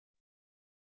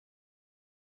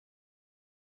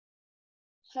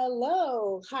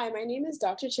Hello. Hi, my name is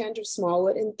Dr. Chandra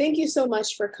Smallwood, and thank you so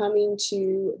much for coming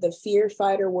to the Fear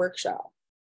Fighter workshop.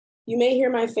 You may hear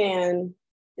my fan.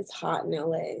 It's hot in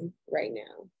LA right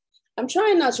now. I'm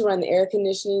trying not to run the air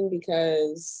conditioning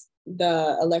because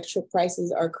the electric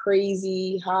prices are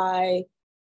crazy high.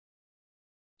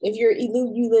 If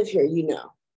you live here, you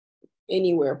know.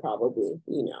 Anywhere probably,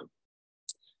 you know.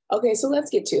 Okay, so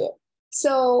let's get to it.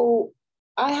 So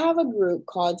I have a group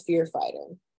called Fear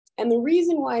Fighter. And the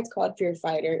reason why it's called Fear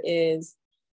Fighter is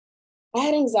I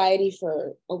had anxiety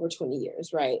for over 20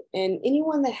 years, right? And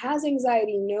anyone that has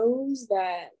anxiety knows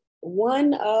that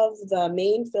one of the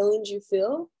main feelings you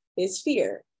feel is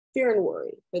fear and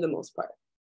worry for the most part.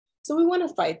 So we want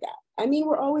to fight that. I mean,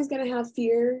 we're always going to have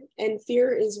fear, and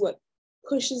fear is what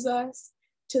pushes us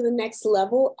to the next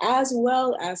level as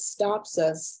well as stops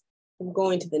us from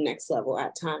going to the next level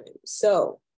at times.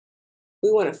 So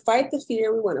we want to fight the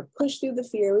fear. We want to push through the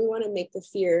fear. We want to make the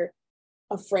fear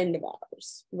a friend of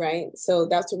ours, right? So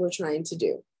that's what we're trying to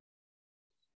do.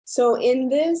 So in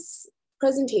this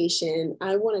presentation,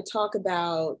 I want to talk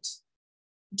about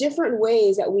different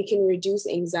ways that we can reduce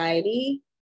anxiety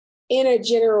in a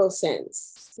general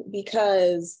sense,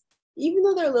 because even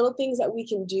though there are little things that we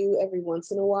can do every once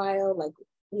in a while, like,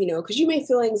 because you may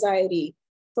feel anxiety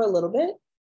for a little bit,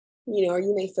 or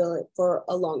you may feel it for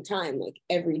a long time, like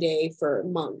every day for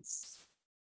months.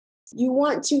 You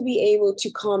want to be able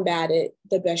to combat it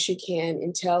the best you can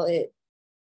until it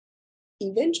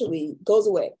eventually goes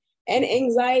away. And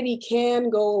anxiety can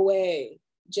go away.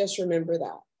 Just remember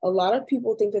that. A lot of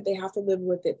people think that they have to live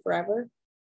with it forever.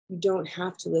 You don't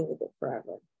have to live with it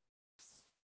forever.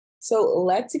 So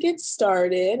let's get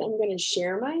started. I'm going to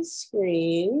share my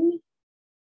screen.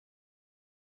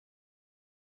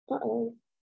 Uh-oh.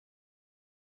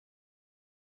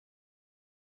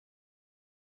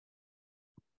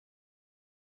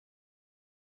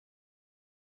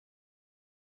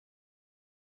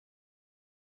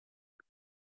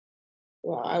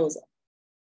 Well, I was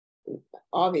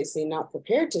obviously not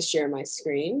prepared to share my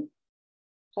screen.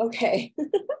 Okay.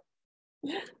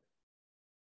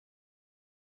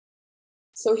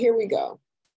 So here we go.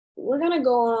 We're going to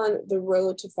go on the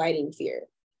road to fighting fear.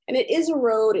 And it is a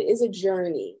road, it is a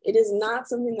journey. It is not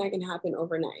something that can happen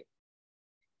overnight.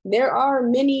 There are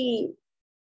many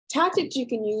tactics you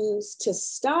can use to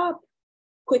stop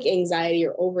quick anxiety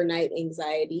or overnight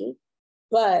anxiety.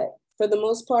 But for the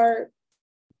most part,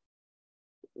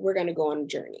 we're going to go on a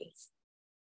journey.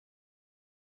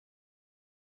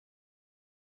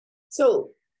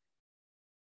 So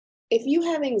if you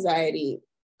have anxiety,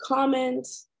 comment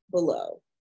below.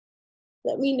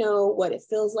 Let me know what it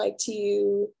feels like to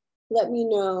you. Let me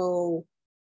know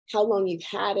how long you've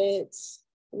had it,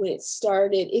 when it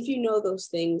started. If you know those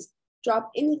things,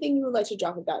 drop anything you would like to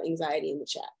drop about anxiety in the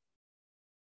chat.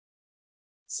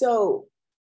 So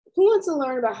who wants to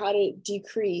learn about how to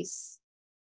decrease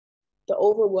the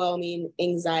overwhelming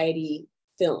anxiety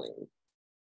feeling?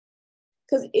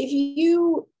 Because if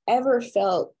you ever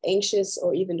felt anxious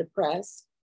or even depressed,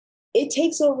 it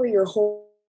takes over your whole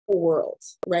world,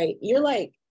 right? You're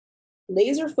like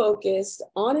laser focused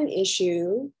on an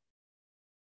issue.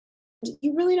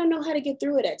 You really don't know how to get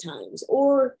through it at times,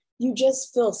 or you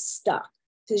just feel stuck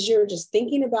because you're just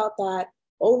thinking about that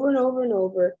over and over and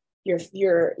over. You're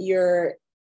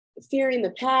fearing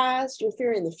the past, you're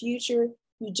fearing the future.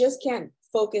 You just can't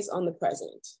focus on the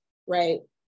present, right?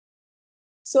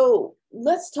 So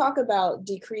let's talk about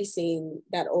decreasing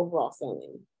that overall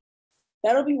feeling.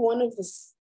 That'll be one of the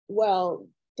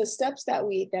steps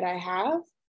that I have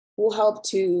will help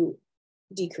to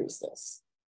decrease this.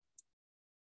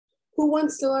 Who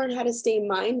wants to learn how to stay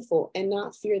mindful and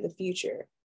not fear the future?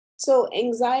 So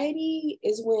anxiety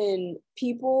is when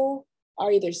people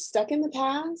are either stuck in the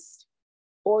past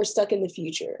or stuck in the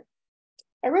future.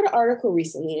 I read an article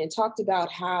recently and it talked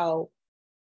about how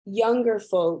younger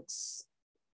folks,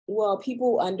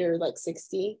 people under like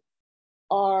 60,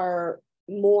 are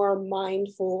more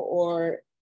mindful, or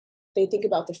they think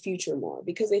about the future more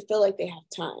because they feel like they have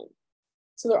time.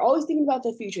 So they're always thinking about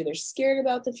the future. They're scared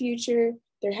about the future.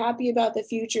 They're happy about the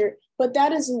future, but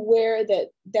that is where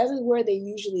they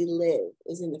usually live,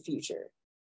 is in the future.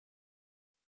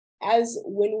 As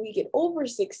when we get over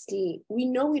 60, we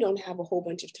know we don't have a whole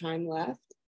bunch of time left.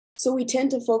 So we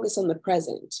tend to focus on the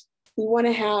present. We want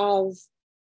to have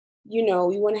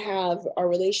our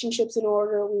relationships in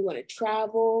order. We want to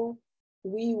travel.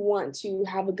 We want to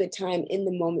have a good time in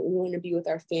the moment. We want to be with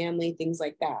our family, things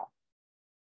like that.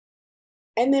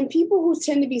 And then people who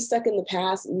tend to be stuck in the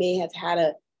past may have had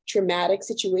a traumatic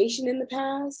situation in the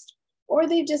past, or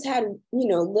they've just had,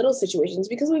 little situations,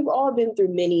 because we've all been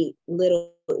through many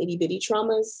little itty bitty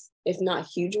traumas, if not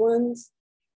huge ones.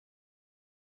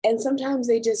 And sometimes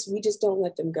we just don't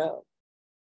let them go.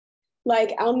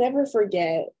 Like, I'll never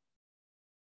forget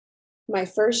my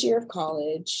first year of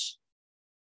college.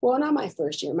 Well, not my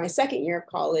first year, my second year of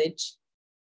college.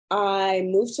 I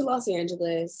moved to Los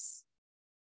Angeles.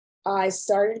 I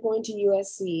started going to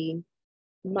USC.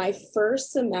 My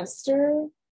first semester,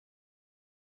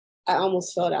 I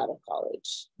almost fell out of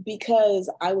college because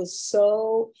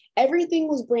everything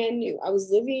was brand new. I was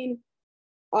living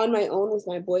on my own with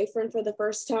my boyfriend for the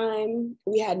first time.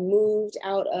 We had moved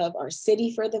out of our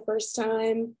city for the first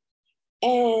time.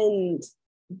 And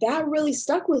that really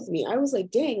stuck with me. I was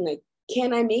like, dang, like,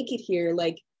 can I make it here?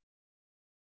 Like,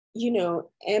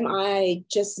 am I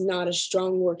just not a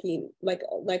strong working,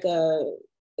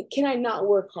 can I not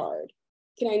work hard?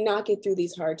 Can I not get through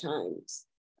these hard times?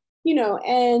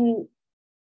 And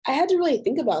I had to really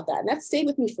think about that. And that stayed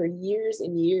with me for years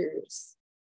and years.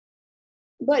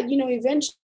 But,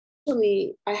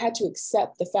 eventually I had to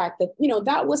accept the fact that,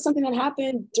 that was something that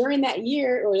happened during that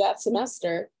year or that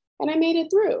semester. And I made it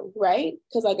through, right?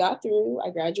 Because I got through, I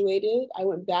graduated, I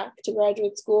went back to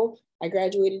graduate school, I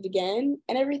graduated again,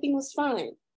 and everything was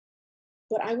fine.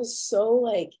 But I was so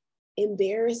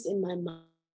embarrassed in my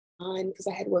mind because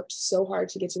I had worked so hard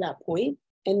to get to that point.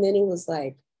 And then it was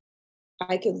like,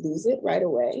 I could lose it right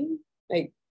away.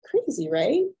 Like, crazy,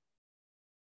 right?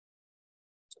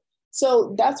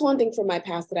 So that's one thing from my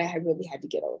past that I had really had to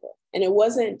get over. And it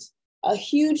wasn't a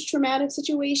huge traumatic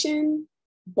situation,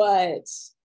 but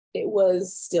it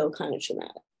was still kind of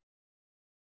traumatic.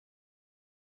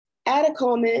 Add a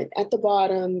comment at the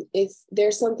bottom if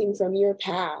there's something from your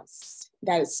past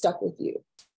that is stuck with you,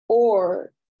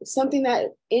 or something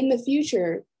that in the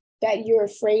future that you're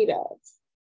afraid of.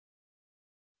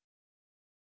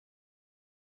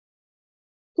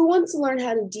 Who wants to learn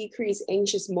how to decrease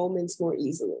anxious moments more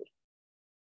easily?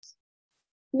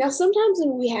 Now, sometimes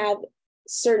when we have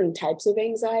certain types of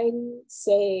anxiety,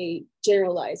 say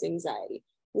generalized anxiety,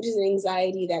 which is an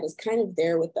anxiety that is kind of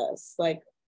there with us, like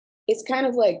it's kind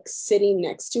of like sitting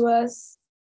next to us,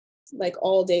 like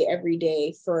all day, every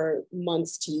day for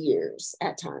months to years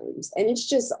at times. And it's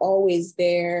just always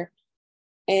there.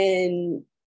 And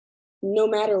no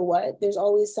matter what, there's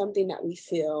always something that we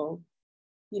feel,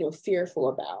 fearful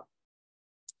about.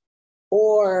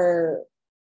 Or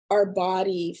our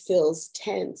body feels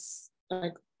tense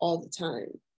like all the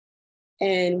time.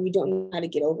 And we don't know how to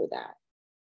get over that.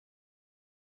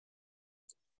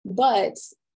 But,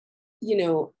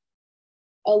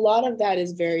 a lot of that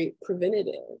is very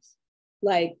preventative,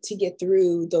 like to get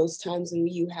through those times when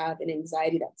you have an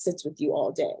anxiety that sits with you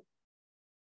all day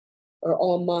or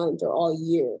all month or all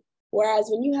year. Whereas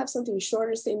when you have something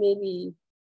shorter, say maybe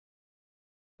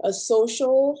a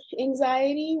social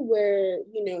anxiety where,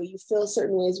 you feel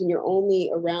certain ways when you're only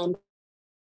around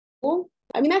people.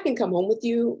 I mean, that can come home with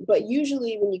you, but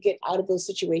usually when you get out of those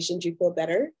situations, you feel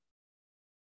better.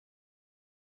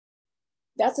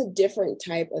 That's a different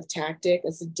type of tactic.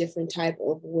 That's a different type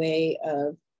of way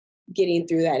of getting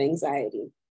through that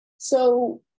anxiety.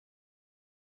 So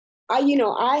I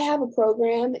have a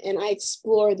program and I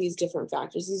explore these different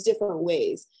factors, these different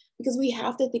ways, because we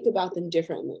have to think about them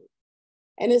differently.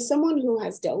 And as someone who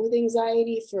has dealt with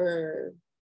anxiety for,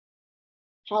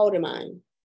 how old am I?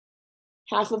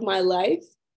 Half of my life,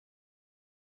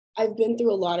 I've been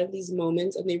through a lot of these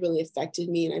moments and they really affected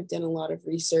me. And I've done a lot of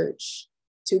research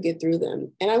to get through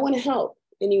them. And I want to help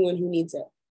anyone who needs it.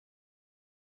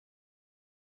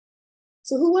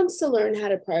 So who wants to learn how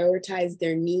to prioritize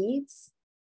their needs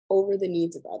over the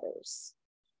needs of others?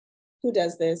 Who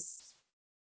does this,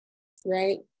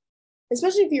 right?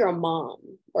 Especially if you're a mom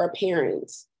or a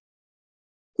parent.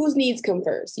 Whose needs come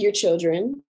first? Your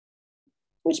children,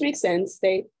 which makes sense.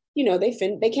 They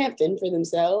can't fend for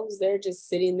themselves. They're just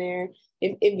sitting there.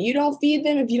 If you don't feed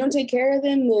them, if you don't take care of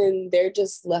them, then they're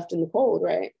just left in the cold,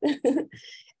 right?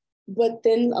 But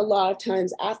then a lot of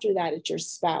times after that, it's your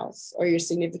spouse or your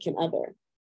significant other.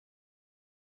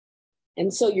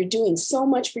 And so you're doing so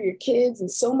much for your kids and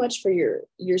so much for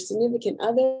your significant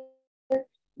other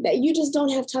that you just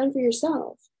don't have time for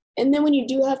yourself. And then when you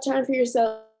do have time for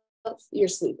yourself, you're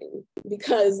sleeping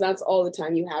because that's all the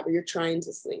time you have, or you're trying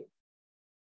to sleep.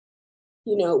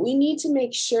 We need to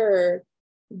make sure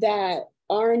that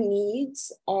our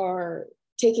needs are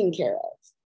taken care of.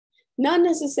 Not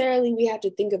necessarily we have to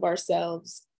think of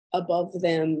ourselves above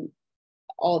them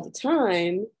all the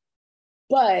time,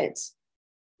 but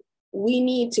we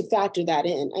need to factor that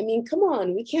in. I mean, come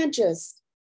on, we can't just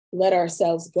let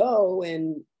ourselves go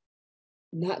and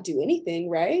not do anything,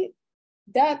 right?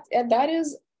 that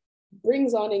is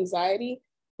brings on anxiety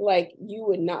like you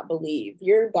would not believe.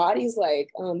 Your body's like,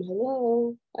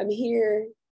 hello, I'm here.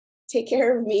 Take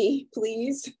care of me,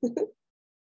 please.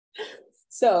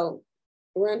 So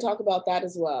we're going to talk about that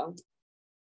as well.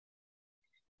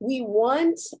 We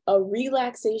want a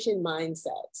relaxation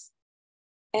mindset.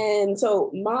 And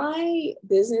so my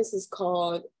business is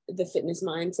called the Fitness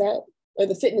Mindset, or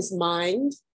the Fitness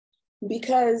Mind,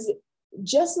 because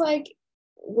just like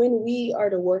when we are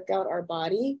to work out our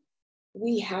body,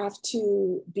 we have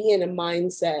to be in a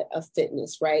mindset of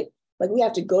fitness, right? Like we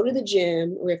have to go to the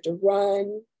gym, we have to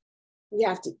run, we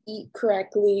have to eat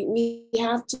correctly, we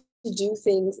have to do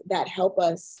things that help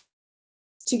us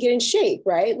to get in shape,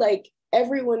 right? Like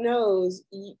everyone knows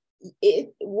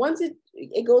once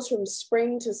it goes from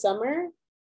spring to summer,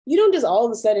 you don't just all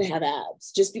of a sudden have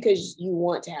abs just because you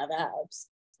want to have abs.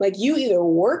 Like you either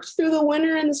worked through the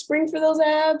winter and the spring for those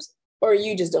abs, or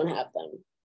you just don't have them.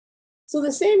 So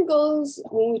the same goes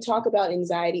when we talk about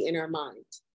anxiety in our mind.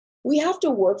 We have to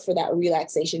work for that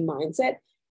relaxation mindset.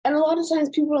 And a lot of times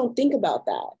people don't think about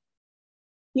that.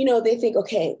 You know, they think,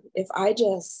 okay, if I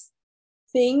just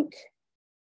think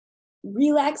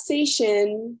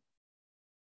relaxation,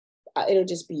 it'll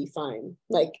just be fine.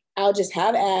 Like I'll just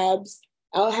have abs.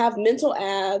 I'll have mental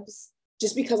abs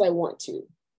just because I want to.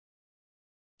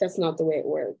 That's not the way it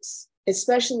works,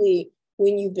 especially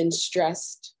when you've been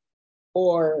stressed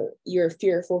or you're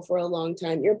fearful for a long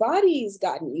time. Your body's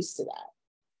gotten used to that.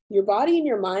 Your body and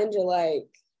your mind are like,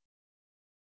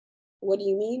 what do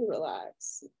you mean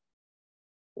relax?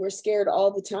 We're scared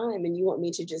all the time and you want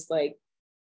me to just like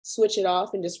switch it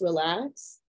off and just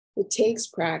relax? It takes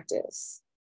practice.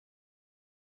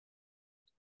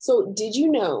 So did you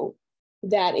know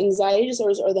that anxiety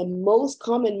disorders are the most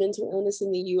common mental illness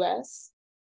in the US?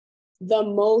 The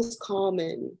most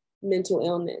common mental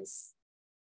illness.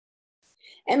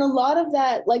 And a lot of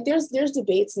that, like there's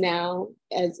debates now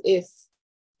as if,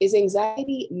 is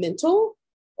anxiety mental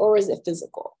or is it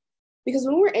physical? Because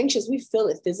when we're anxious, we feel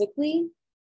it physically.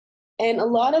 And a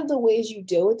lot of the ways you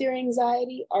deal with your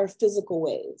anxiety are physical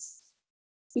ways.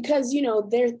 Because, you know,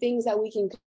 there are things that we can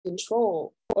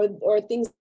control or things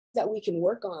that we can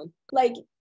work on. Like,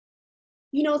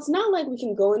 you know, it's not like we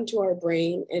can go into our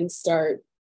brain and start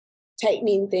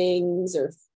tightening things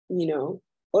or, you know,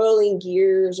 oiling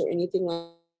gears or anything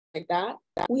like that.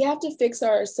 We have to fix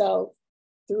ourselves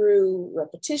through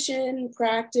repetition,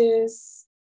 practice,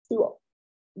 through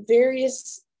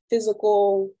various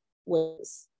physical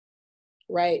ways,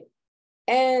 right?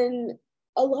 And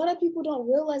a lot of people don't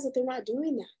realize that they're not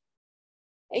doing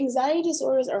that. Anxiety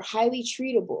disorders are highly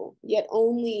treatable, yet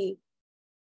only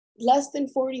less than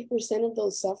 40% of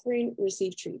those suffering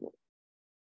receive treatment.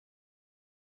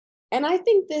 And I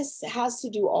think this has to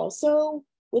do also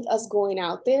with us going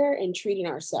out there and treating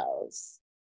ourselves.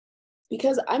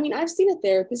 Because I mean, I've seen a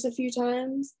therapist a few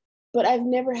times, but I've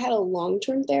never had a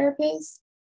long-term therapist.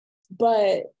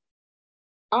 But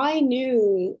I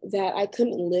knew that I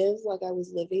couldn't live like I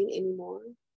was living anymore.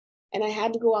 And I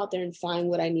had to go out there and find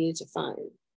what I needed to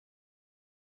find.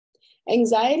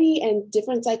 Anxiety and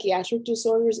different psychiatric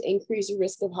disorders increase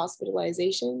risk of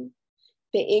hospitalization.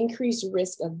 They increase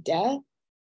risk of death.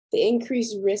 They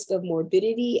increase risk of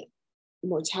morbidity,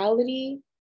 mortality,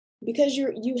 because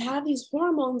you have these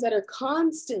hormones that are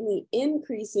constantly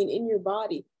increasing in your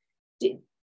body.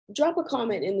 Drop a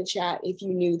comment in the chat if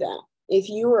you knew that, if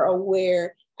you were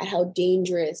aware at how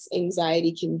dangerous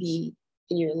anxiety can be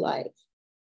in your life.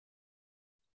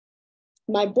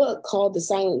 My book called The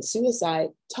Silent Suicide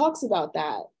talks about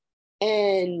that.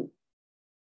 And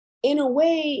in a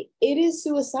way, it is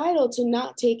suicidal to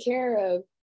not take care of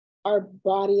our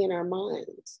body and our mind,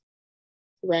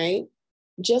 right?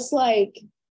 Just like,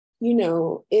 you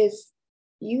know, if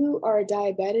you are a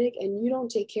diabetic and you don't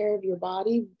take care of your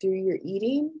body through your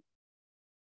eating,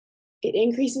 it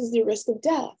increases the risk of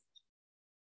death.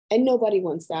 And nobody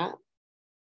wants that.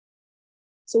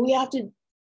 So we have to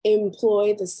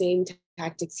employ the same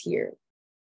tactics here.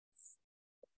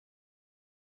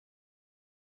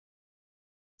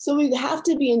 So we have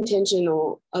to be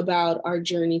intentional about our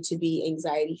journey to be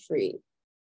anxiety-free.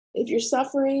 If you're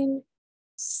suffering,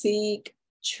 seek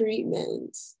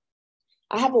treatment.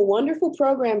 I have a wonderful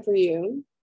program for you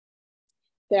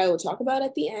that I will talk about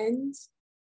at the end.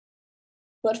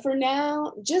 But for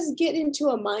now, just get into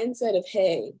a mindset of,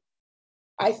 hey,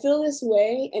 I feel this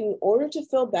way, and in order to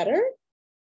feel better,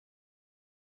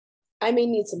 I may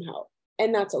need some help,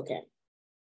 and that's okay.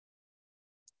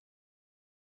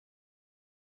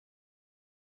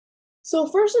 So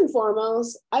first and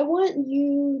foremost, I want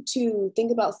you to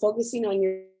think about focusing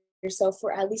on yourself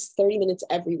for at least 30 minutes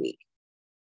every week.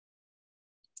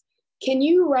 Can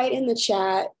you write in the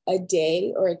chat a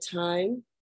day or a time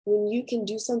when you can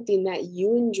do something that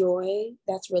you enjoy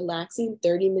that's relaxing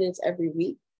 30 minutes every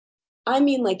week? I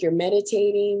mean, like you're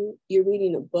meditating, you're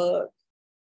reading a book,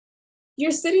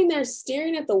 you're sitting there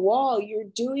staring at the wall, you're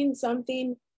doing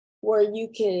something where you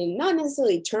can not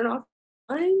necessarily turn off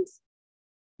mind,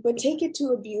 but take it to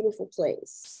a beautiful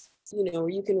place, where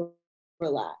you can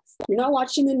relax. You're not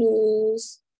watching the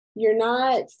news, you're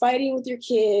not fighting with your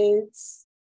kids,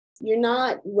 you're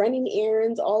not running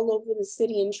errands all over the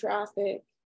city in traffic.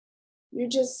 You're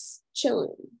just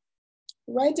chilling.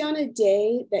 Write down a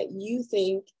day that you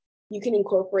think you can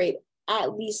incorporate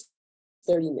at least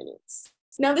 30 minutes.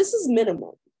 Now, this is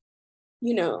minimum,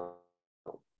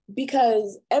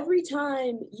 because every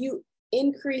time you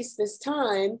increase this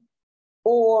time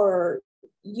or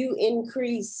you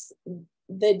increase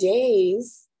the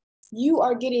days, you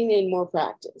are getting in more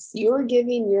practice. You're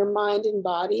giving your mind and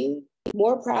body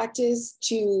more practice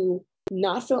to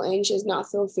not feel anxious, not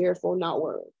feel fearful, not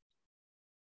worried.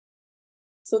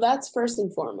 So that's first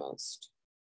and foremost.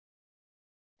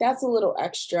 That's a little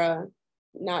extra,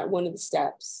 not one of the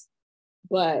steps,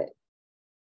 but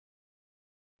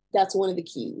that's one of the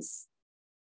keys.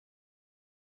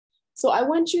 So I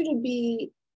want you to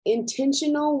be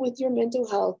intentional with your mental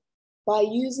health by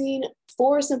using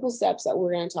 4 simple steps that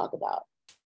we're going to talk about.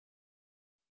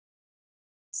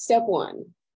 Step 1.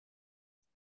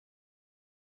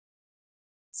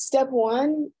 Step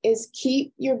 1 is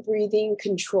keep your breathing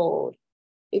controlled.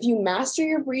 If you master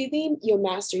your breathing, you'll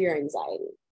master your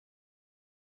anxiety.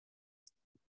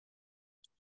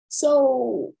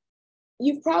 So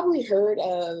you've probably heard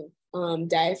of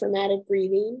diaphragmatic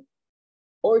breathing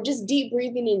or just deep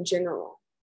breathing in general.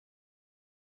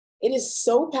 It is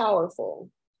so powerful.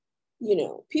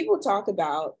 People talk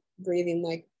about breathing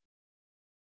like,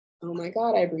 oh my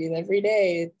God, I breathe every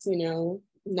day. It's,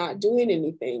 not doing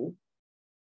anything.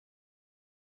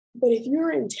 But if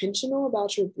you're intentional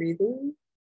about your breathing,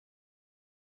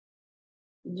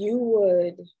 you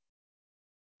would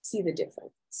see the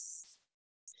difference.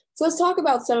 So let's talk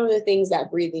about some of the things that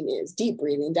breathing is. Deep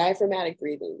breathing, diaphragmatic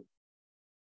breathing.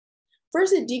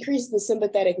 First, it decreases the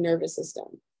sympathetic nervous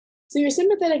system. So your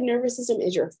sympathetic nervous system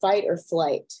is your fight or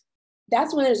flight.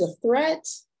 That's when there's a threat.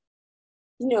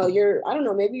 Maybe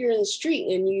you're in the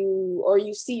street and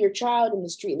you see your child in the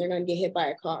street and they're going to get hit by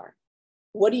a car.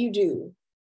 What do?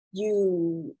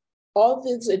 All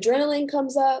this adrenaline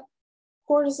comes up,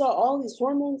 cortisol, all these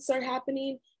hormones start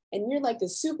happening, and you're like the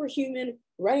superhuman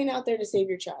running out there to save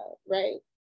your child, right?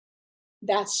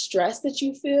 That stress that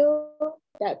you feel,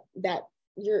 that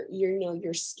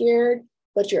you're scared,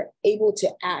 but you're able to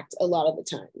act a lot of the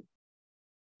time.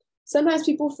 Sometimes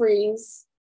people freeze,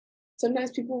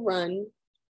 sometimes people run,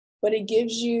 but it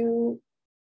gives you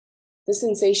the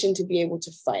sensation to be able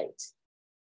to fight,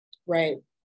 right?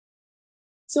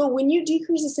 So when you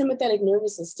decrease the sympathetic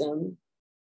nervous system,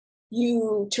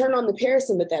 you turn on the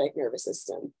parasympathetic nervous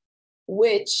system,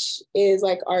 which is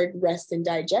like our rest and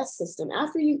digest system.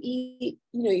 After you eat,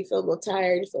 you feel a little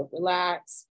tired, you feel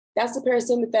relaxed. That's the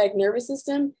parasympathetic nervous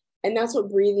system, and that's what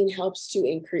breathing helps to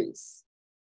increase.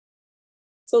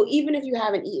 So even if you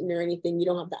haven't eaten or anything, you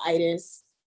don't have the itis,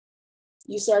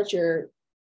 you start your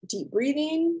deep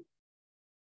breathing,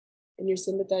 and your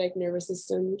sympathetic nervous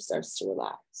system starts to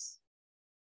relax.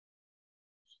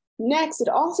 Next, it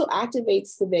also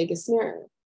activates the vagus nerve.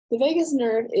 The vagus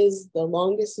nerve is the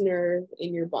longest nerve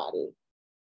in your body.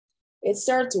 It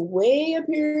starts way up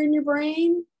here in your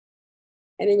brain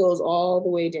and it goes all the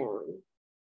way down.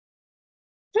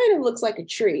 Kind of looks like a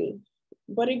tree,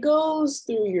 but it goes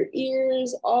through your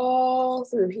ears, all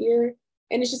through here,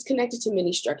 and it's just connected to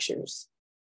many structures.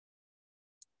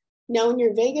 Now, when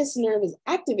your vagus nerve is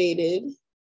activated,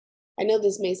 I know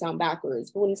this may sound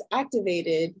backwards, but when it's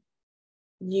activated,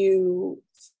 you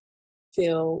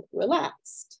feel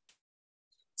relaxed.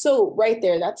 So right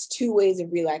there, that's 2 ways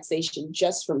of relaxation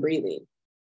just from breathing.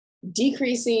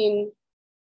 Decreasing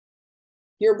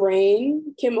your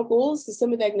brain chemicals, the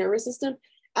sympathetic nervous system,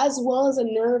 as well as a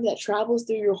nerve that travels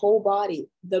through your whole body,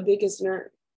 the biggest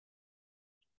nerve.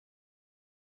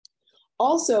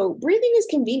 Also, breathing is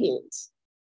convenient.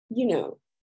 You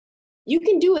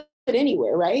can do it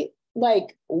anywhere, right?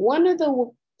 Like one of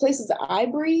the places that I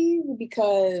breathe,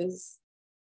 because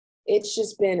it's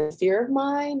just been a fear of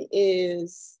mine,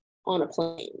 is on a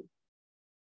plane.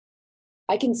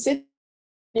 I can sit,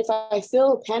 if I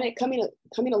feel panic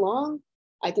coming along,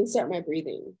 I can start my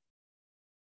breathing.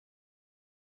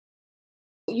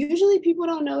 Usually people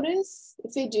don't notice.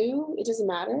 If they do, it doesn't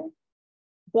matter,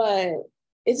 but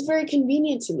it's very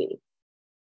convenient to me.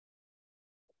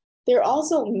 There are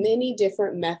also many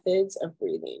different methods of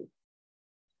breathing.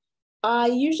 I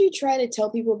usually try to tell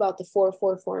people about the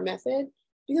 4-4-4 method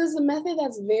because the method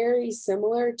that's very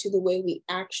similar to the way we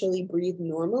actually breathe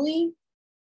normally,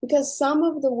 because some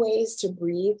of the ways to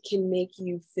breathe can make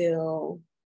you feel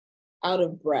out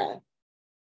of breath.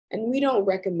 And we don't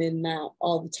recommend that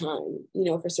all the time,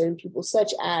 for certain people,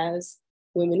 such as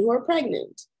women who are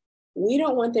pregnant. We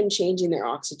don't want them changing their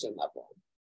oxygen level.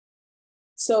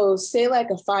 So say like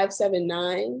a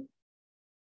 5-7-9,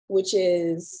 which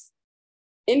is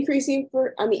inhaling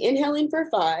for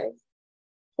 5,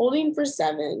 holding for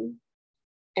 7,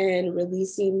 and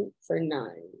releasing for 9.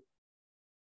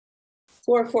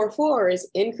 4-4-4 is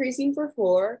increasing for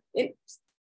 4,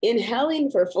 inhaling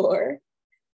for 4,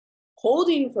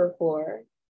 holding for 4,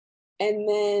 and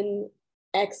then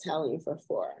exhaling for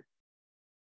 4.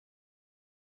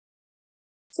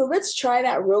 So let's try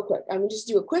that real quick. I'm gonna just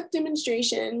do a quick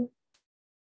demonstration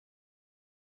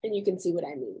and you can see what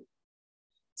I mean.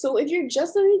 So if you're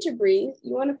just learning to breathe,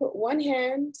 you wanna put one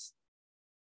hand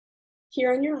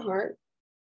here on your heart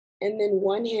and then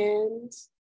one hand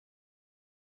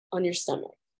on your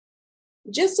stomach,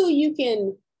 just so you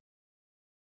can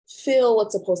feel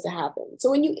what's supposed to happen. So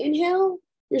when you inhale,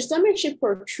 your stomach should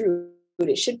protrude.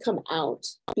 It should come out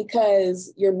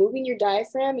because you're moving your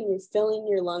diaphragm and you're filling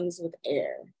your lungs with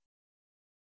air.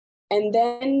 And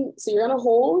then, so you're gonna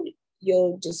hold,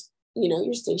 you'll just,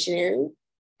 you're stationary.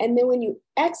 And then when you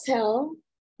exhale,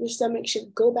 your stomach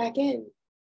should go back in.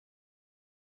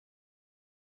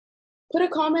 Put a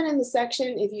comment in the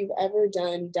section if you've ever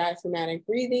done diaphragmatic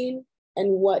breathing and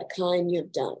what kind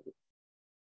you've done.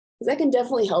 Because that can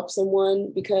definitely help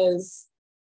someone, because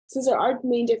since there are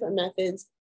many different methods,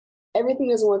 everything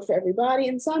doesn't work for everybody.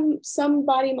 And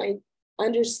somebody might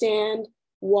understand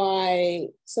why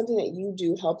something that you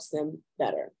do helps them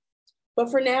better.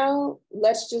 But for now,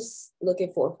 let's just look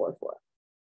at 4-4-4.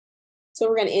 So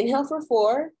we're gonna inhale for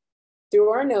 4 through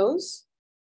our nose,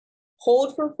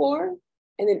 hold for 4,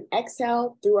 and then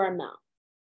exhale through our mouth.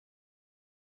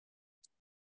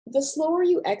 The slower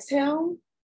you exhale,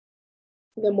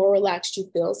 the more relaxed you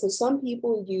feel. So some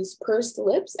people use pursed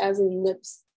lips, as in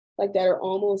lips like that are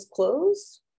almost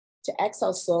closed, to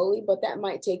exhale slowly, but that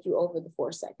might take you over the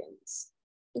 4 seconds.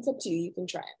 It's up to you, you can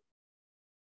try it.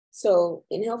 So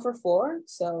inhale for 4,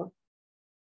 so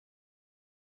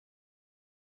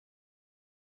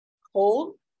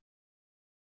hold,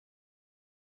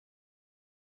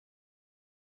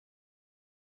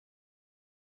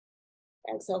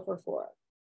 exhale for 4.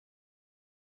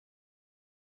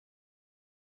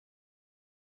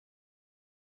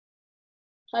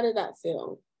 How did that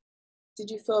feel? Did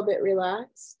you feel a bit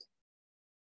relaxed?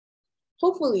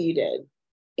 Hopefully you did.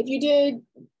 If you did,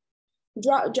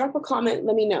 drop a comment,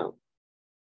 let me know.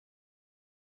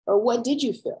 Or what did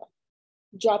you feel?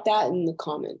 Drop that in the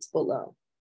comments below.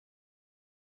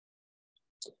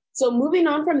 So moving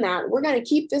on from that, we're gonna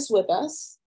keep this with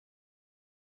us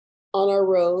on our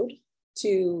road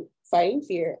to fighting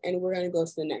fear, and we're gonna go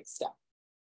to the next step.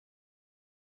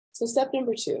 So step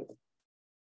number 2.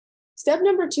 Step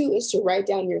number 2 is to write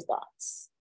down your thoughts.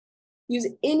 Use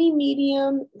any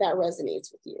medium that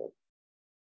resonates with you.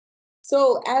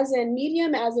 So as in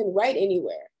medium, as in write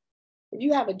anywhere. If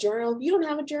you have a journal, if you don't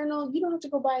have a journal, you don't have to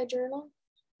go buy a journal.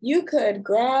 You could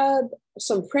grab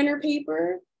some printer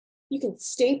paper, you can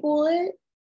staple it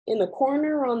in the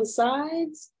corner or on the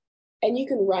sides, and you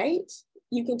can write.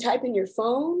 You can type in your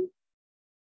phone,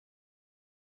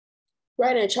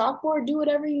 write on a chalkboard, do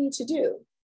whatever you need to do.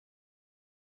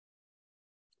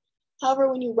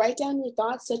 However, when you write down your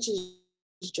thoughts, such as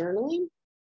journaling,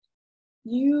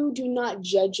 you do not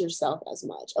judge yourself as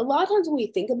much. A lot of times when we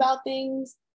think about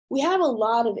things, we have a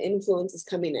lot of influences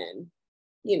coming in,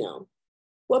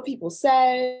 what people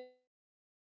said,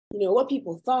 what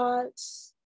people thought,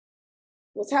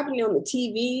 what's happening on the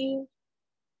TV,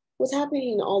 what's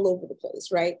happening all over the place,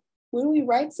 right? When we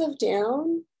write stuff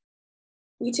down,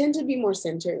 we tend to be more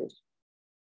centered.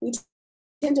 We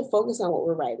tend to focus on what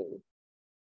we're writing.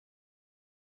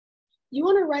 You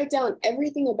want to write down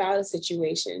everything about a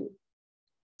situation.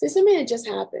 So something that just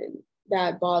happened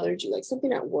that bothered you, like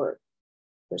something at work,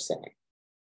 per se.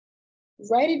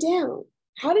 Write it down.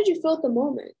 How did you feel at the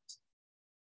moment?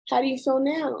 How do you feel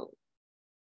now?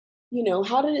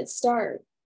 How did it start?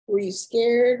 Were you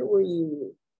scared? Were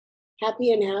you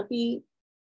happy and happy?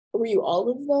 Were you all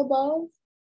of the above?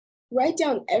 Write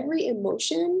down every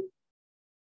emotion.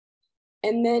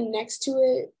 And then next to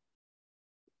it,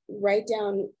 write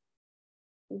down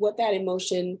what that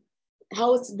emotion,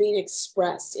 how it's being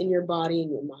expressed in your body and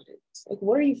your mind. Like,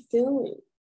 what are you feeling?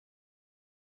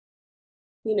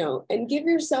 And give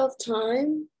yourself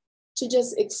time to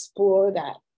just explore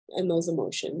that and those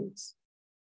emotions.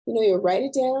 You write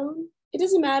it down. It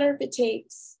doesn't matter if it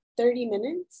takes 30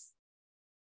 minutes.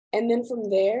 And then from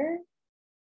there,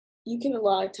 you can a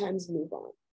lot of times move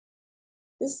on.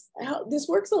 This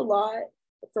works a lot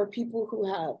for people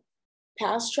who have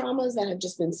past traumas that have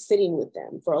just been sitting with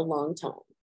them for a long time.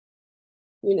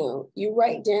 You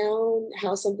write down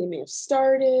how something may have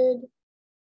started,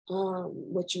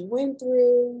 what you went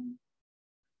through,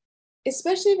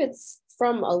 especially if it's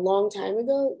from a long time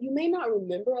ago. You may not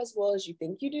remember as well as you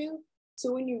think you do.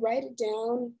 So when you write it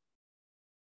down,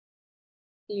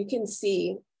 you can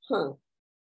see,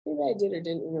 maybe I did or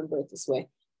didn't remember it this way.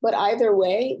 But either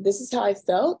way, this is how I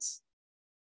felt.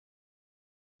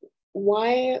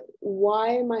 Why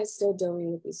am I still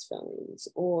dealing with these feelings?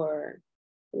 Or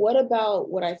what about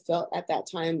what I felt at that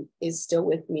time is still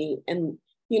with me? And,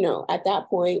 at that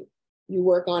point, you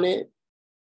work on it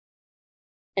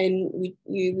and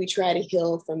we try to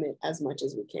heal from it as much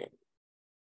as we can.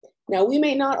 Now, we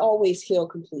may not always heal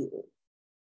completely.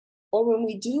 Or when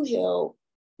we do heal,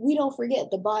 we don't forget.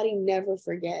 The body never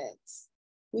forgets.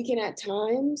 We can at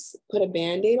times put a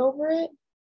Band-Aid over it.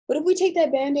 But if we take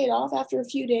that Band-Aid off after a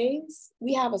few days,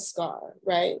 we have a scar,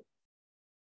 right?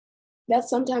 That's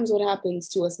sometimes what happens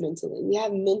to us mentally. We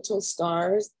have mental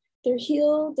scars. They're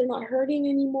healed, they're not hurting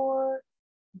anymore,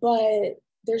 but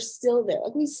they're still there.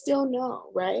 Like, we still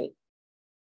know, right?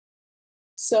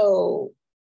 So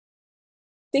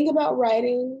think about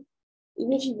writing.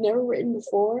 Even if you've never written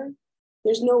before,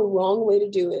 there's no wrong way to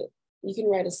do it. You can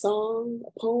write a song,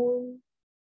 a poem,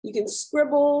 you can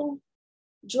scribble,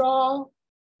 draw,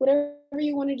 whatever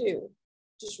you want to do.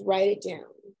 Just write it down.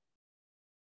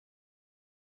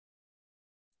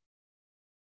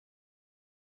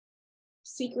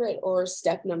 Secret or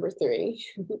step number 3.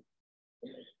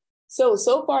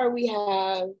 So far we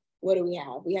have, what do we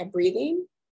have? We have breathing,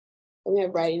 and we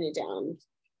have writing it down.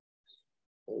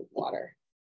 Water.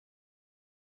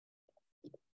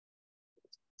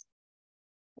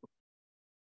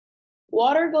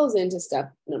 Water goes into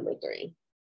step number 3.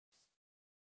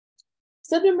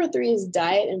 Step number 3 is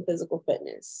diet and physical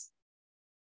fitness.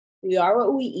 We are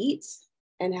what we eat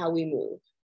and how we move.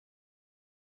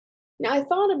 Now, I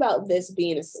thought about this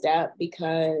being a step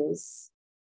because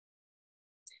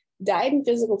diet and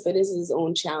physical fitness is its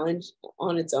own challenge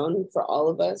on its own for all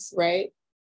of us, right?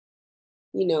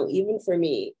 Even for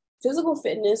me, physical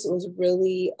fitness was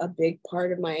really a big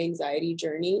part of my anxiety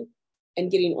journey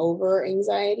and getting over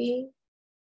anxiety.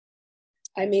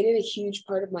 I made it a huge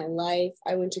part of my life.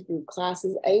 I went to group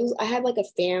classes. I had like a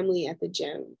family at the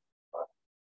gym.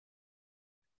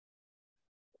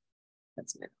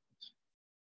 That's my.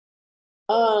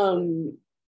 But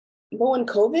when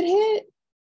COVID hit,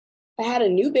 I had a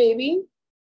new baby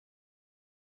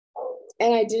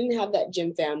and I didn't have that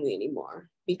gym family anymore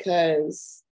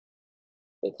because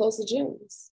they closed the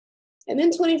gyms. And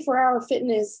then 24-Hour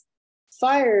Fitness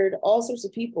fired all sorts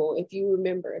of people. If you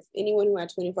remember, if anyone who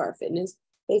had 24-Hour Fitness,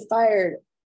 they fired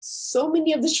so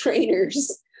many of the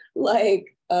trainers. Okay.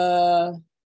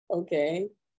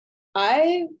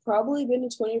 I've probably been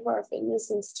to 24-Hour Fitness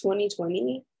since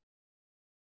 2020.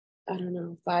 I don't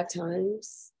know, 5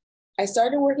 times. I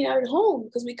started working out at home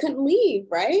because we couldn't leave,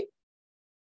 right?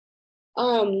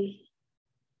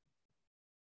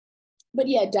 But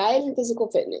yeah, diet and physical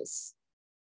fitness.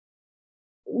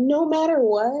 No matter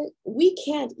what, we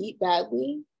can't eat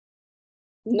badly,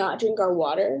 not drink our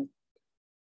water,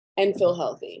 and feel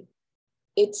healthy.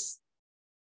 It's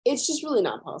just really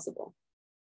not possible.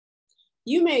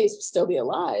 You may still be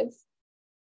alive,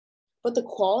 but the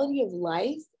quality of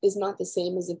life is not the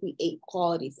same as if we ate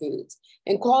quality foods.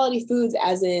 And quality foods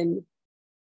as in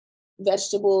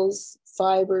vegetables,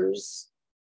 fibers,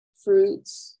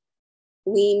 fruits,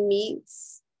 lean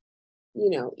meats,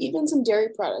 even some dairy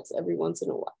products every once in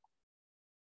a while.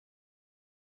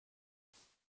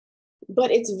 But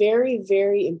it's very,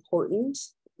 very important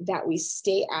that we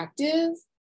stay active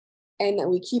and that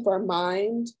we keep our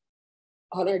mind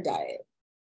on our diet.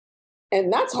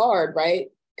 And that's hard, right?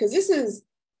 Because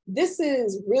this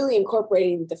is really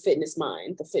incorporating the fitness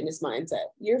mind, the fitness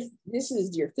mindset. This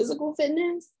is your physical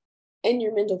fitness and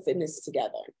your mental fitness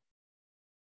together.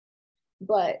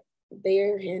 But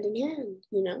they're hand in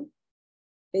hand,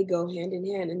 they go hand in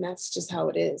hand, and that's just how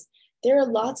it is. There are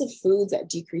lots of foods that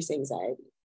decrease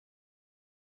anxiety.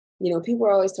 People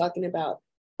are always talking about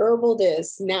herbal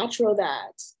this, natural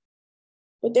that,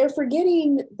 but they're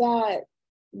forgetting that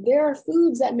there are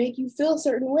foods that make you feel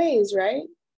certain ways, right?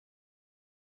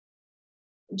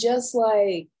 Just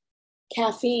like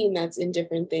caffeine that's in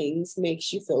different things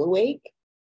makes you feel awake.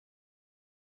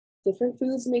 Different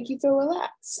foods make you feel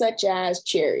relaxed, such as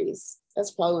cherries.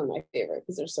 That's probably one of my favorite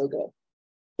because they're so good.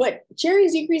 But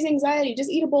cherries decrease anxiety. Just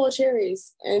eat a bowl of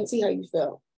cherries and see how you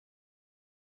feel.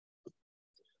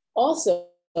 Also,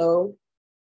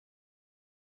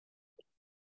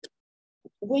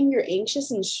 when you're anxious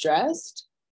and stressed,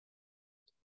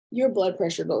 your blood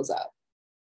pressure goes up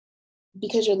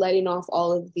because you're letting off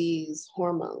all of these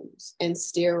hormones and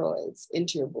steroids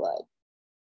into your blood.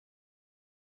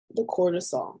 The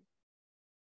cortisol.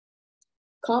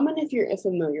 Comment if you're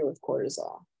familiar with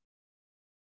cortisol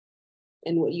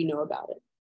and what you know about it.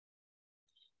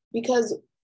 Because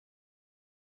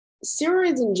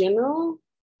steroids in general,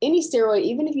 any steroid,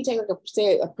 even if you take like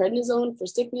say a prednisone for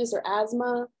sickness or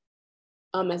asthma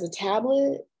as a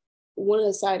tablet, one of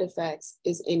the side effects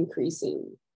is increasing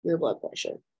your blood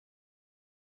pressure.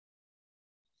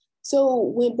 So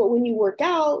when you work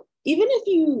out, even if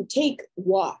you take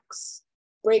walks,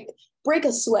 break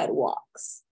a sweat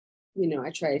walks, I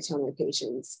try to tell my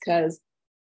patients, because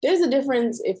there's a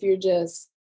difference if you're just,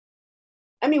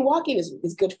 walking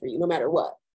is good for you no matter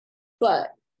what,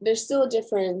 but there's still a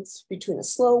difference between a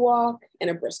slow walk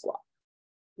and a brisk walk,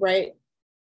 right?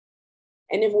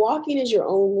 And if walking is your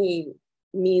only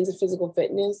means of physical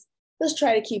fitness, let's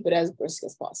try to keep it as brisk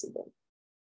as possible.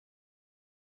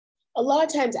 A lot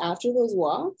of times after those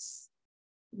walks,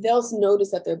 they'll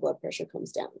notice that their blood pressure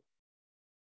comes down.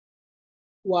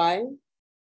 Why?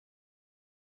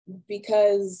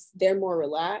 Because they're more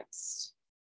relaxed.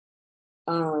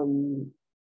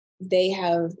 They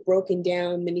have broken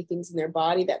down many things in their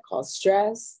body that cause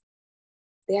stress.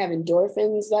 They have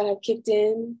endorphins that have kicked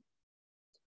in.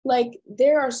 Like,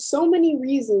 there are so many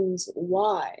reasons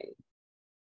why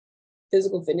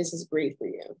physical fitness is great for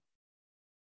you.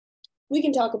 We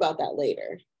can talk about that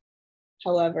later.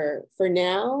 However, for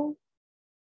now,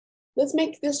 let's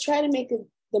try to make it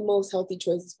the most healthy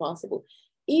choices possible.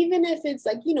 Even if it's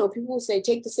like, people will say,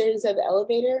 take the stairs instead of the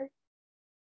elevator.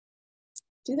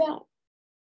 Do that.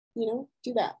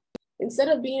 Do that. Instead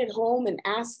of being at home and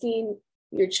asking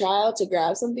your child to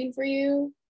grab something for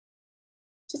you,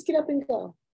 just get up and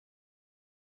go.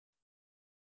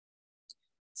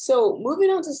 So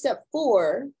moving on to step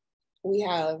 4, we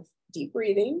have deep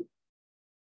breathing.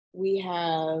 We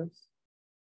have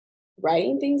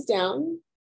writing things down,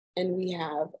 and we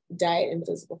have diet and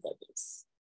physical fitness.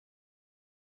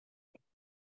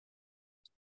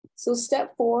 So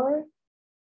step 4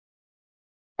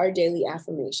 are daily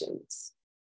affirmations.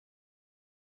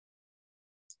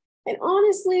 And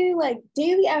honestly, like,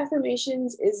 daily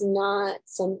affirmations is not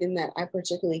something that I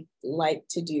particularly like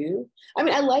to do.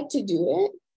 I like to do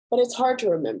it, but it's hard to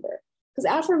remember because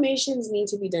affirmations need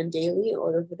to be done daily in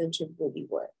order for them to really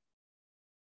work.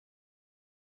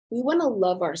 We want to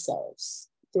love ourselves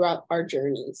throughout our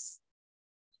journeys,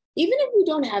 even if we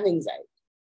don't have anxiety.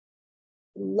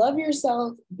 Love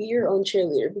yourself, be your own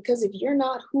cheerleader, because if you're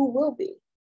not, who will be?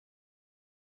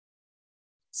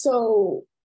 So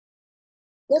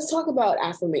let's talk about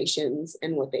affirmations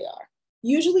and what they are.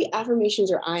 Usually affirmations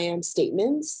are I am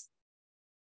statements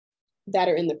that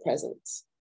are in the present.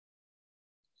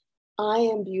 I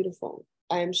am beautiful.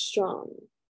 I am strong.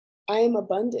 I am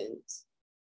abundant.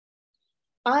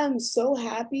 I am so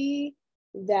happy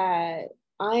that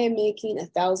I am making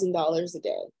 $1,000 a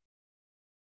day.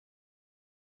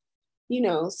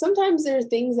 Sometimes there are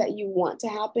things that you want to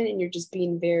happen and you're just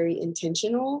being very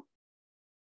intentional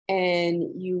and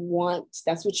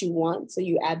that's what you want. So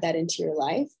you add that into your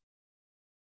life.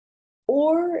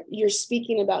 Or you're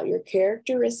speaking about your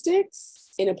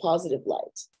characteristics in a positive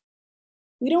light.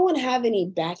 We don't want to have any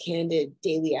backhanded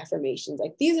daily affirmations.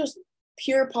 Like, these are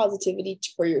pure positivity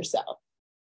for yourself.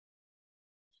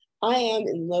 I am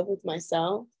in love with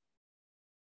myself.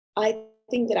 I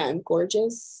think that I'm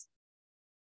gorgeous.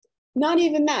 Not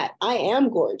even that. I am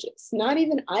gorgeous. Not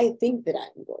even I think that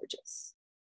I'm gorgeous.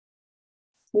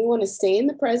 We want to stay in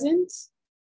the present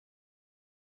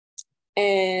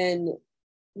and,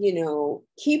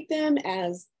 keep them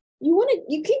as you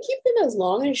can keep them as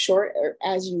long and short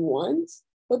as you want,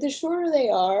 but the shorter they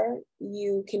are,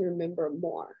 you can remember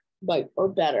more, or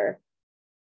better.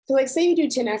 So say you do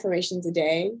 10 affirmations a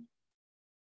day.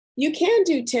 You can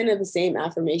do 10 of the same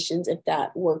affirmations if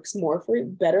that works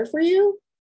better for you,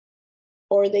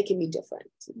 or they can be different.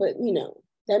 But,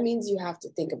 that means you have to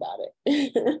think about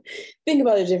it. Think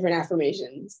about the different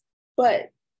affirmations,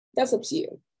 but that's up to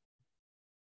you.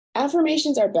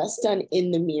 Affirmations are best done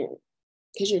in the mirror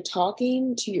because you're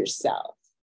talking to yourself.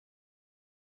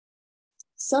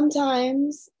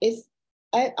 Sometimes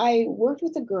I worked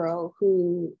with a girl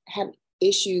who had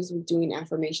issues with doing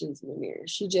affirmations in the mirror.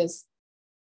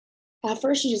 At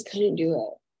first she just couldn't do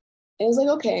it. And it was like,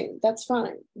 okay, that's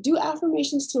fine. Do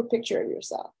affirmations to a picture of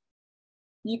yourself.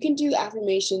 You can do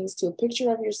affirmations to a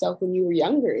picture of yourself when you were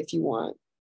younger if you want,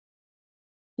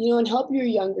 and help your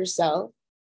younger self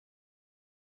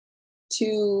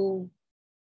to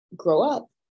grow up,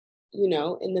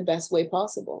 in the best way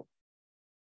possible.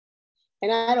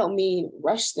 And I don't mean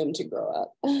rush them to grow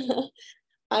up.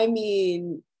 I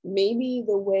mean, maybe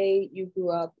the way you grew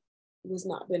up was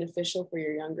not beneficial for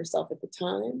your younger self at the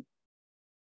time.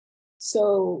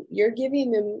 So you're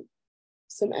giving them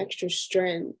some extra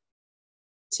strength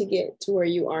to get to where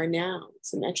you are now,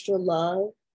 some extra love.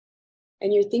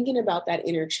 And you're thinking about that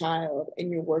inner child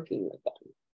and you're working with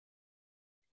them.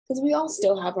 Because we all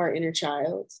still have our inner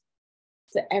child,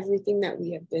 to everything that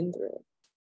we have been through.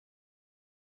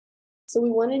 So we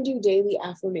want to do daily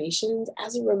affirmations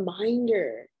as a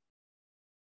reminder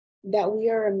that we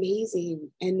are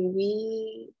amazing and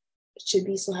we should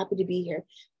be so happy to be here.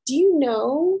 Do you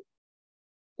know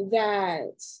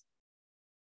that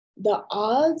the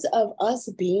odds of us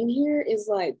being here is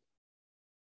like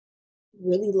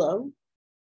really low?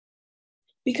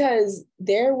 Because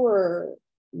there were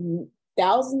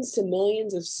thousands to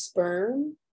millions of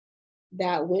sperm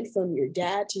that went from your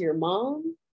dad to your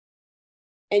mom,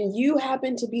 and you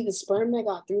happen to be the sperm that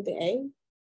got through the egg.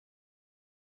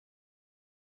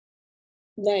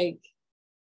 Like,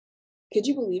 could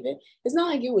you believe it? It's not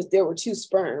like there were two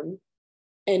sperm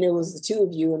and it was the two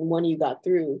of you and one of you got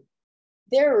through.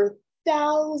 There were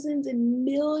thousands and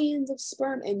millions of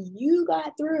sperm and you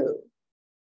got through.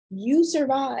 You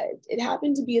survived. It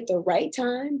happened to be at the right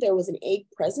time. There was an egg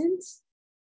present.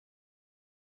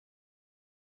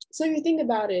 So you think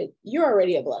about it, you're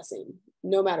already a blessing,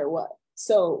 no matter what.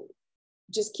 So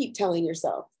just keep telling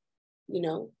yourself,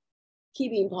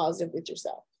 keep being positive with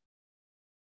yourself.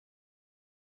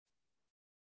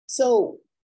 So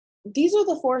these are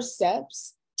the 4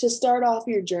 steps to start off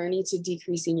your journey to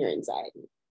decreasing your anxiety.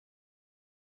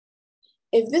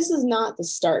 If this is not the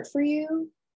start for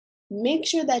you, make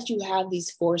sure that you have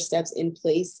these 4 steps in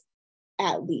place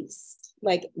at least,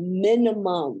 like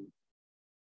minimum.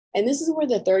 And this is where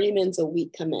the 30 minutes a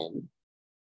week come in.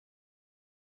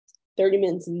 30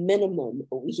 minutes minimum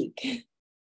a week.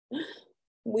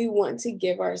 We want to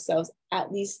give ourselves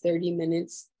at least 30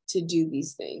 minutes to do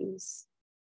these things.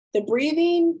 The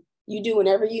breathing, you do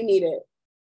whenever you need it.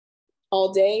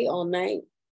 All day, all night,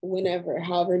 whenever,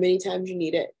 however many times you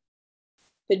need it.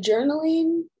 The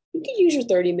journaling, you can use your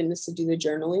 30 minutes to do the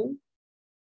journaling.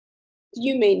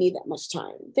 You may need that much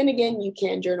time. Then again, you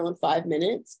can journal in 5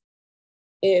 minutes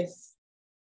if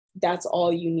that's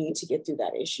all you need to get through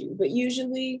that issue. But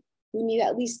usually we need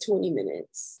at least 20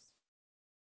 minutes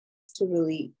to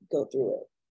really go through it.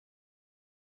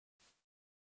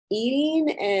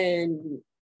 Eating and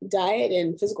diet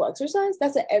and physical exercise,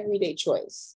 that's an everyday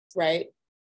choice, right?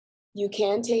 You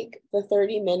can take the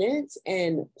 30 minutes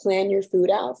and plan your food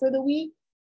out for the week,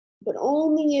 but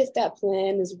only if that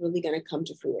plan is really going to come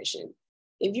to fruition.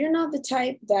 If you're not the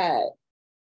type that,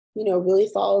 really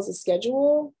follows a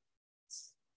schedule,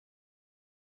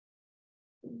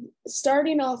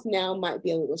 starting off now might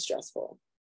be a little stressful.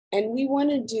 And we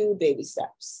want to do baby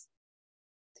steps.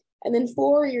 And then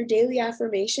for your daily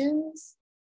affirmations,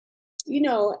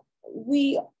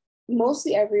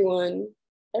 everyone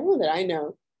that I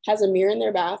know has a mirror in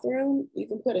their bathroom. You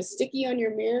can put a sticky on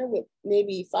your mirror with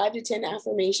maybe 5 to 10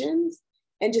 affirmations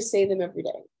and just say them every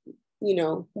day,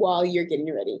 while you're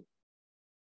getting ready.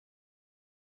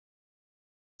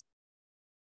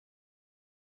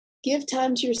 Give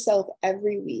time to yourself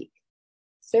every week.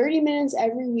 30 minutes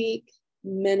every week,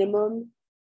 minimum.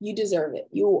 You deserve it.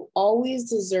 You will always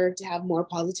deserve to have more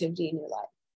positivity in your life,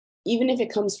 even if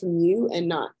it comes from you and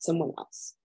not someone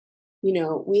else.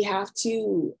 We have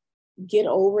to get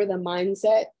over the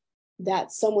mindset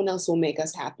that someone else will make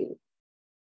us happy.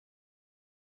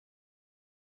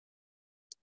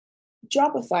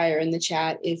 Drop a fire in the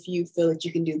chat if you feel that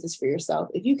you can do this for yourself,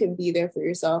 if you can be there for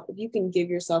yourself, if you can give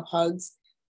yourself hugs,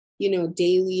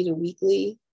 daily to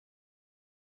weekly.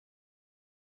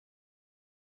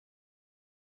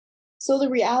 So the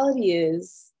reality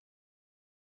is,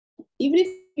 even if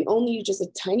you only use just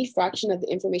a tiny fraction of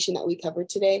the information that we covered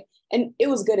today, and it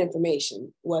was good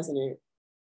information, wasn't it?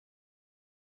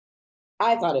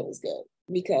 I thought it was good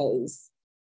because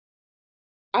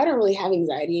I don't really have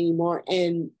anxiety anymore.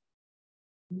 And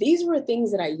these were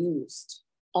things that I used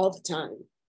all the time.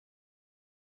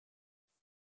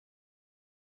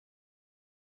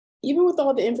 Even with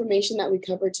all the information that we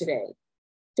covered today,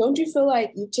 don't you feel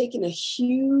like you've taken a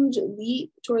huge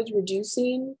leap towards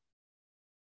reducing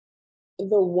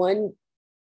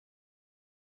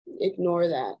ignore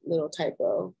that little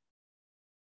typo,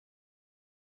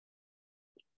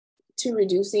 to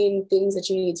reducing things that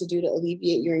you need to do to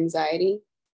alleviate your anxiety,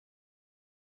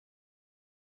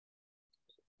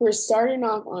 we're starting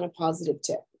off on a positive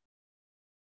tip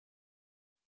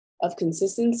of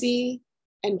consistency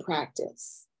and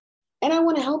practice. And I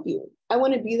want to help you. I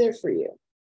want to be there for you.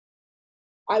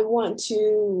 I want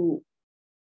to,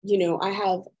 I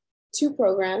have 2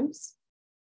 programs,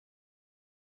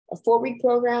 a 4-week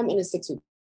program and a 6-week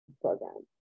program.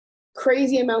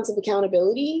 Crazy amounts of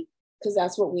accountability, because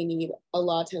that's what we need a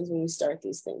lot of times when we start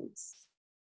these things.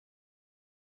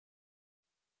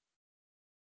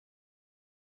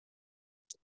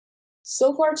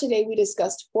 So far today, we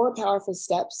discussed 4 powerful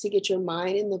steps to get your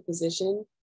mind in the position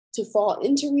to fall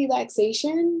into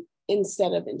relaxation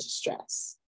instead of into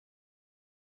stress.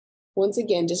 Once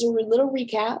again, just a little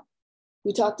recap.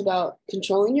 We talked about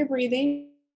controlling your breathing,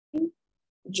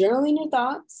 journaling your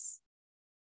thoughts,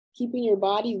 keeping your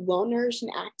body well-nourished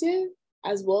and active,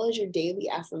 as well as your daily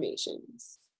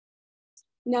affirmations.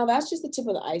 Now, that's just the tip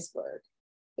of the iceberg.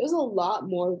 There's a lot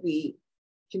more we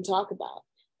can talk about,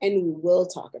 and we will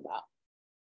talk about.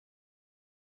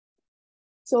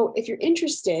 So if you're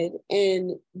interested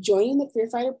in joining the Fear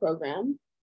Fighter program,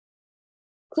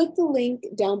 click the link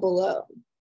down below.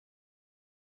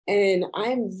 And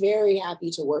I'm very happy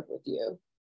to work with you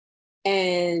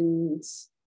and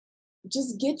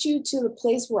just get you to the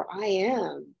place where I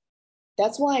am.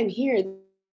 That's why I'm here.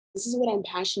 This is what I'm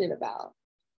passionate about.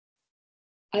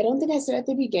 I don't think I said at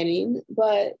the beginning,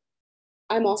 but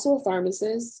I'm also a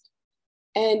pharmacist.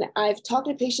 And I've talked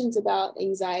to patients about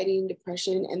anxiety and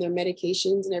depression and their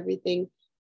medications and everything,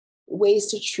 ways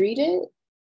to treat it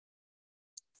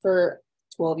for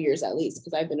 12 years at least,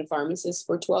 because I've been a pharmacist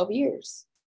for 12 years.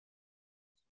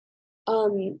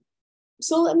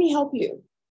 So let me help you.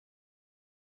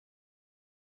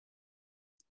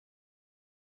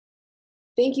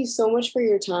 Thank you so much for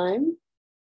your time.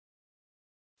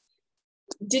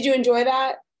 Did you enjoy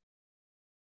that?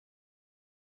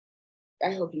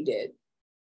 I hope you did.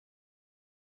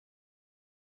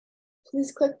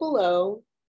 Please click below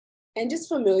and just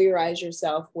familiarize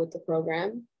yourself with the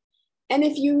program. And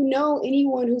if you know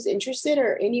anyone who's interested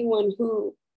or anyone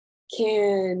who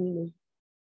can,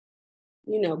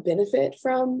 benefit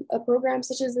from a program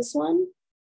such as this one,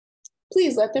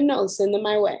 please let them know, send them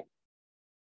my way.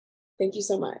 Thank you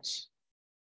so much.